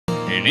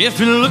And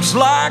if it looks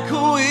like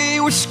we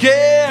were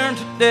scared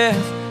to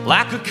death,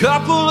 like a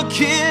couple of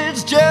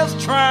kids just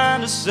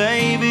trying to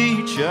save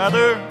each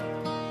other,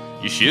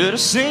 you should have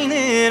seen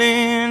it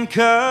in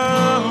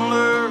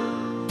color.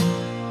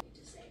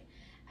 Just say,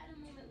 at a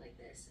moment like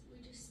this, we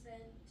just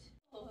spent.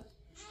 Oh,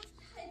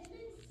 it's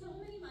been so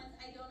many months.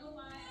 I don't know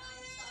why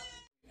I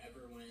stopped.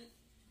 Ever went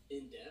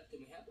in depth,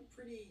 and we have a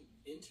pretty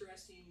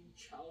interesting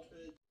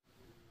childhood.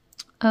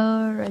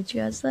 Alright,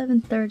 you guys,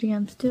 11:30.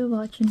 I'm still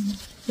watching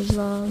the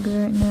vlog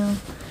right now,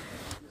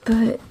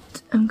 but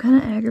I'm kind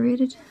of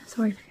aggravated.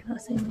 Sorry for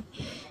not saying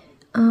me.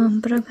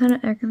 But I'm kind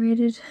of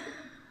aggravated.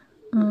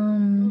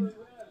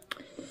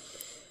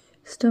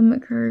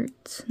 Stomach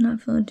hurts, not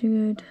feeling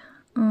too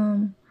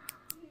good.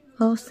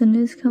 Austin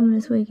is coming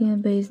this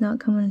weekend, but he's not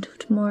coming until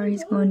tomorrow.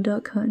 He's going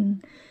duck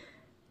hunting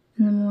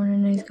in the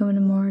morning, and he's coming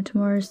tomorrow.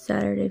 Tomorrow's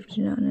Saturday, if you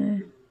do not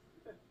know.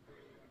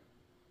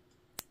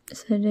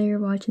 So the day you're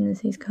watching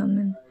this, he's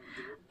coming.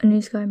 A new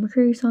Sky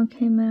McCreary song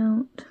came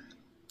out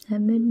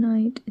at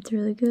midnight. It's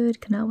really good.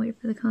 Cannot wait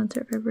for the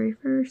concert February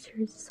 1st.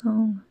 Here's the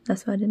song.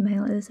 That's why I did my hair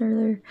like this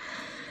earlier.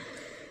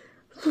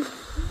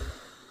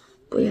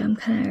 But yeah, I'm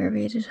kind of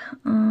aggravated.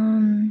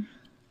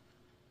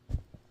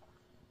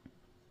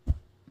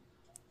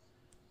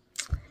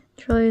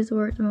 Troy has to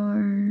work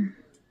tomorrow.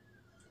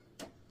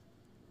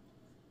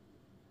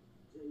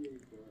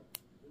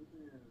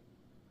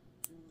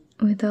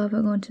 We thought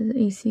about going to the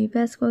ECU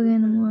basketball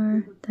game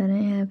tomorrow. That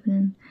ain't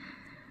happening.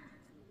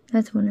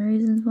 That's one of the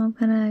reasons why I'm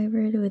kind of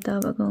aggravated. We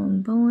thought about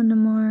going bowling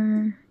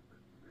tomorrow.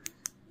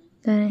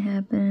 That ain't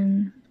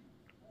happening.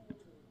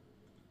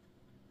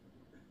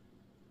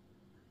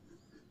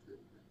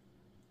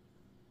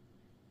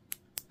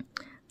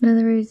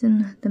 Another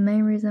reason, the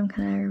main reason I'm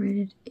kind of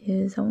aggravated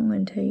is I won't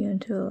going to tell you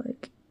until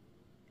like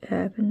it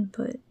happened,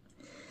 but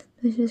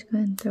let's just go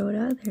ahead and throw it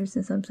out there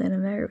since I'm saying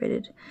I'm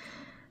aggravated.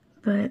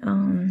 But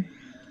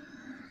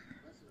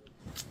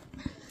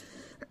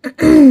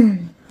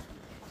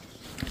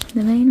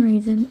the main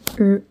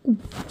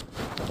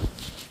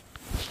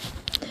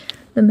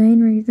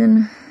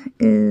reason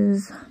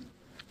is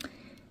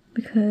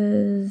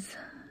because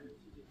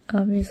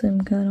obviously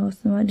I'm kind of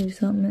Austin might do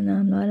something and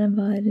I'm not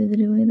invited to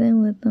do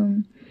anything with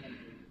them.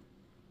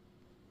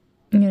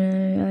 You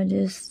know, I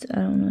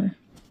don't know.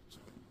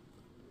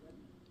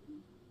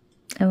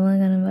 I've only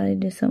got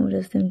invited to do something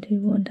with just them two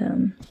one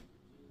time.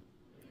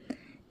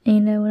 And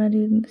you know, when I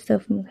do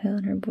stuff with Mechan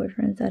and her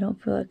boyfriends, I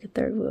don't feel like a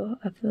third wheel.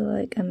 I feel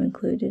like I'm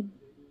included.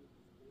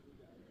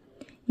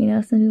 You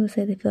know, some people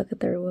say they feel like a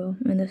third wheel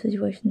in those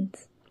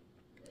situations.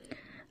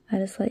 I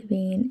just like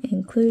being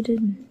included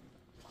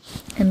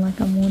and like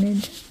I'm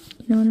wanted.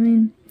 You know what I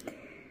mean?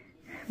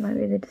 Might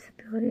be the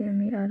disability in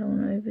me, I don't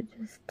know, but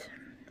just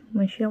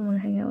when she don't want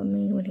to hang out with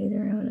me when he's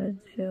around, I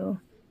just feel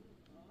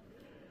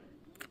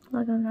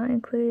like I'm not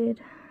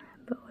included.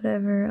 But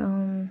whatever,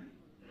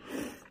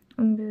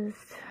 I'm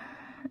just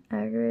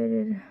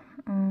aggravated.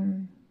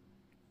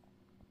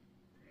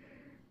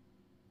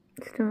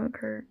 Stomach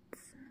hurts.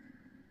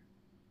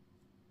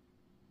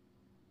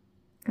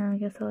 And I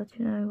guess I'll let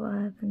you know what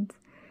happens.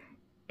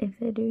 If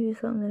they do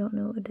something, they don't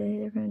know what day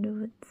they're gonna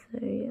do it, so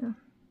yeah.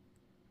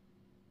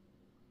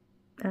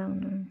 I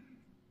don't know.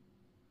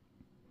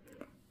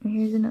 And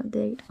here's an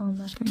update on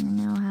my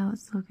fingernail, how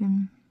it's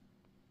looking.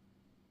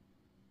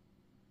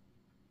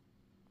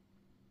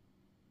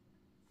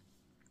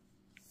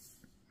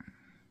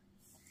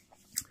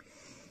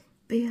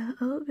 But yeah,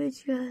 I'll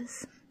update you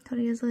guys. Talk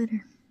to you guys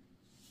later.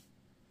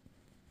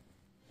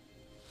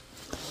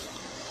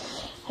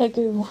 Hey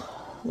Google,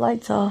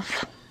 lights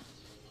off.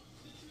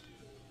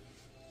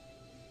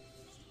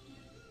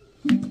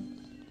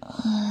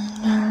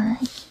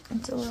 Alright,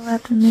 it's a little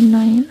after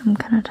midnight. I'm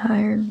kind of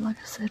tired. Like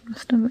I said, my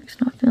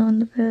stomach's not feeling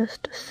the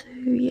best. So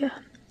yeah.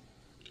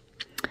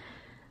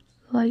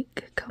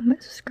 Like,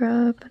 comment,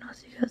 subscribe, and I'll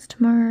see you guys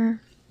tomorrow.